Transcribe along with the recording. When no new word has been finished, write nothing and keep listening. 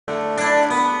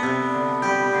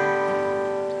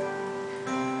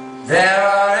There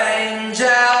are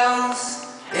angels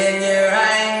in your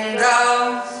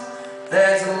angles.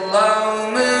 There's a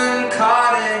low moon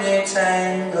caught in your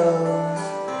tangles.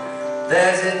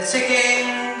 There's a ticking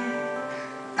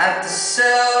at the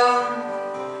sill.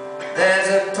 There's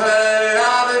a purr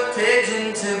of a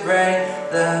pigeon to break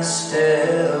the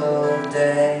still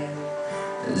day.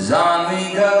 As on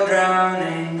we go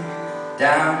drowning,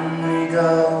 down we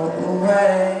go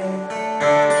away.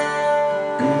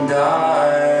 And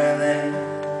darling,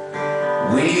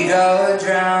 we go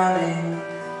drowning,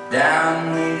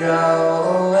 down we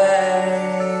go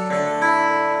away,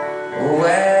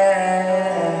 away.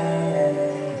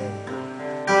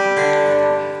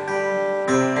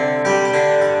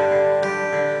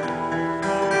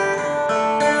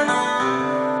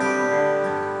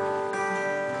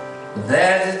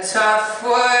 There's a tough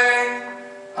word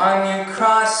on your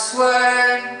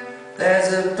crossword.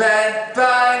 There's a bed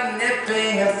bug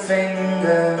nipping a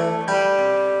finger.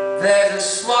 There's a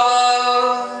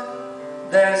swallow,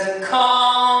 there's a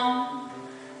calm.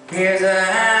 Here's a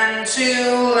hand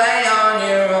to lay on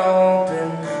your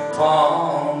open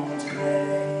palm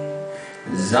today.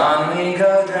 As on we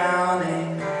go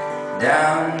drowning,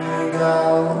 down we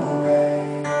go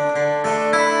away.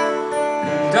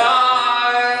 And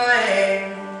darling,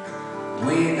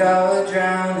 we go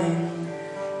drowning,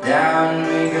 down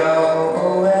we go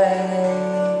away,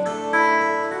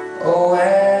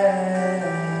 away.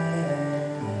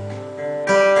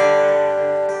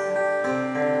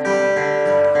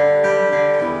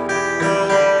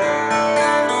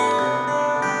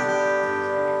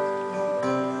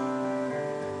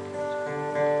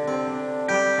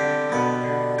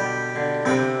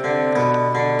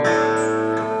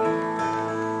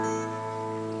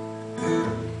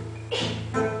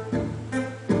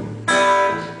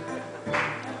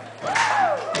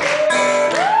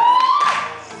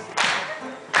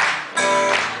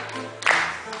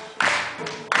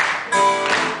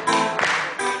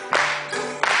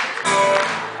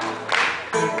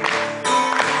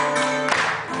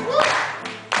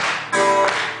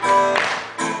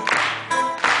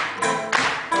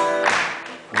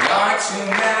 To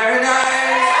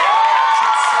marinate,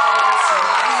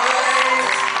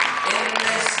 in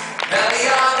this belly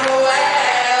of a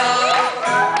whale.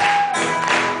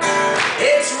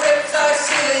 Its ribs are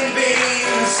ceiling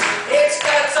beams, its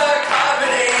guts are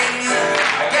carpeting.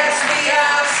 I guess we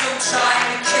have some time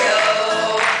to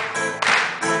kill.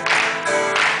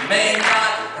 You may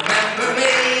not remember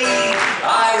me,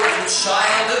 I was a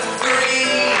child of 3,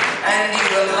 and you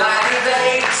a lad of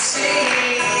 18.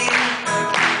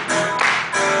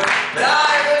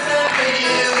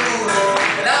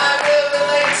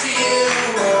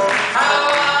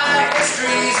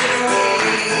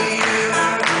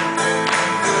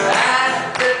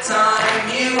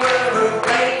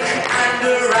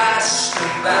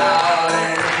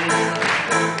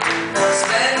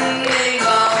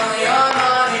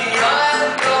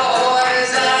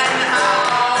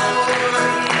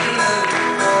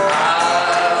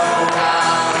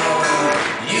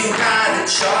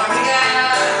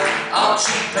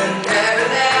 Cheap and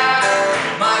debonair,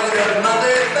 my widowed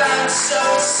mother found so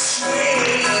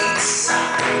sweet,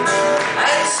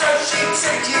 and so she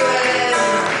took you in,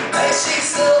 and she's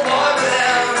still warm with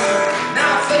him,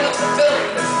 now filled with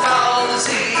filth and foul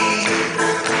disease.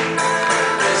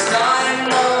 As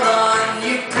time wore on,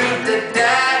 you proved a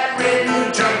dead-ridden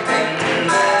drunken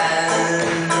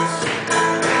man,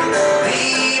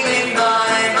 leaving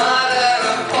my mother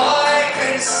a poor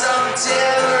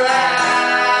consumptive rat.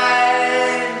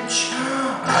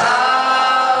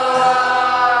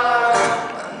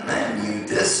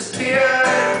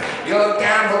 Your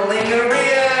gambling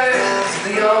arrears,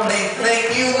 the only thing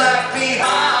you left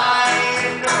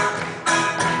behind.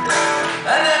 And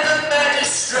then the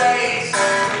magistrate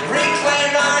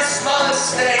reclaimed our small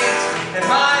estate, and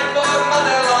my poor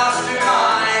mother lost her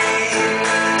mind.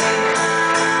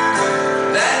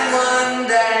 Then one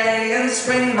day in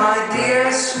spring, my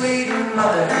dear sweet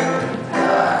mother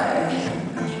died.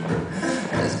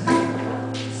 As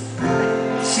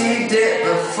she did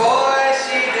before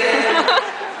she did.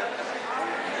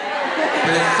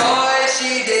 Before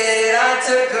she did, I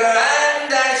took her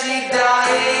hand as she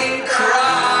dying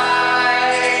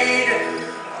cried.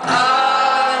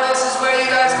 Ah, this is where you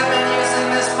guys come in using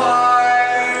this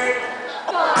part.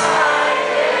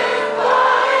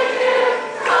 Blind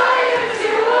him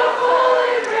to a hole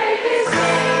and break his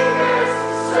fingers,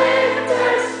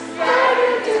 splinters, drag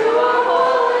him to a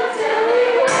hole until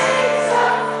he wakes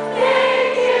up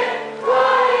naked,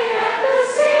 flying at the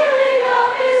ceiling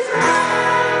of his room.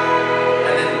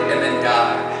 And then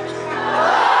die.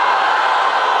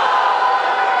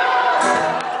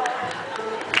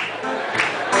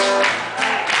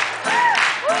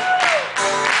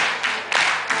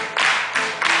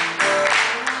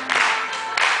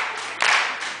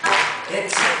 It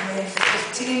took me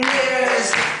 15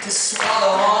 years to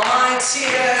swallow all my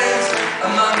tears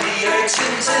among the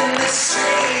urchins in the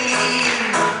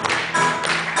stream,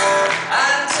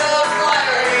 until a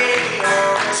flattery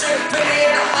took pity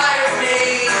and hired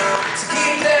me to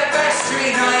keep their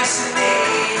vestry nice and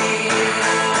neat.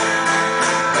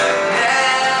 But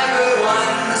never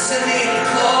once in the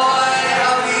employ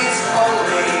of these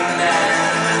holy men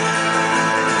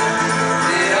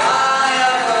did I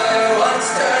ever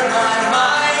once turn my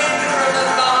mind from the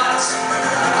thoughts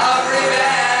of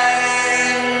revenge.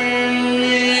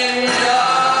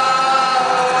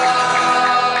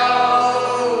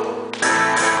 Oh,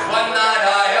 one night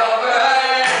I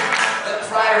overheard the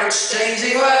prior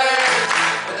exchanging words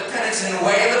with the penitent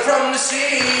wailer from the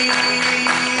sea.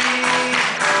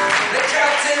 The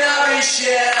captain of his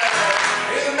ship,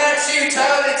 who met you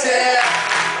toe-to-tip,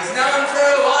 was known for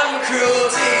one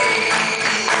cruelty.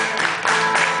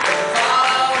 The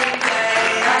following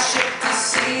day I shipped to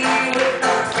sea with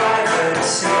the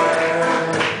privateer.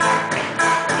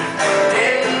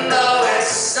 In the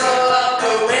whistle of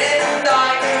the wind I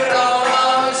could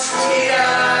almost hear.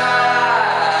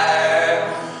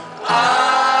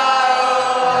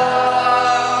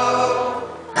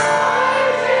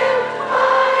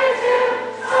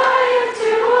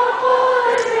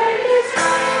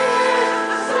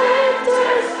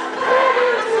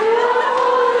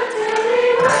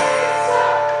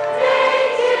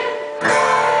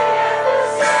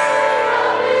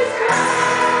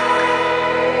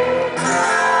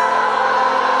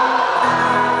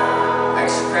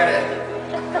 Extra credit.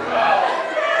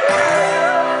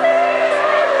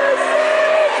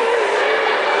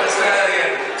 Let's try that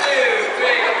again. 2,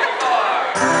 3, 4.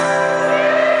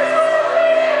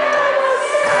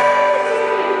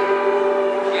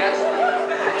 Yes?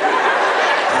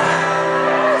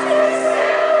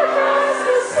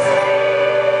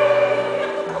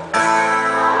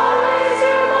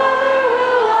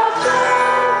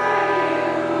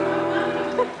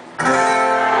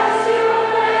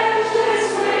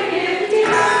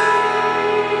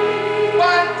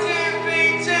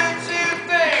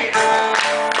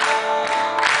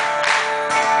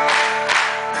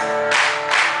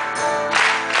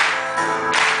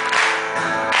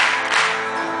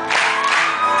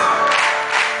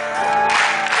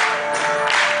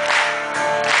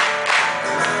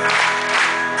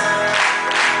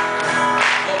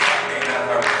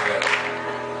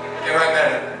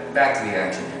 Back to the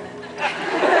action.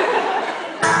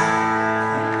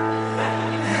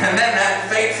 And then that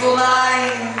fateful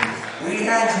night, we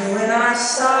had you in our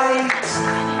sight.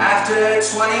 After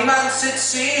 20 months at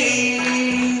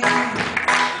sea,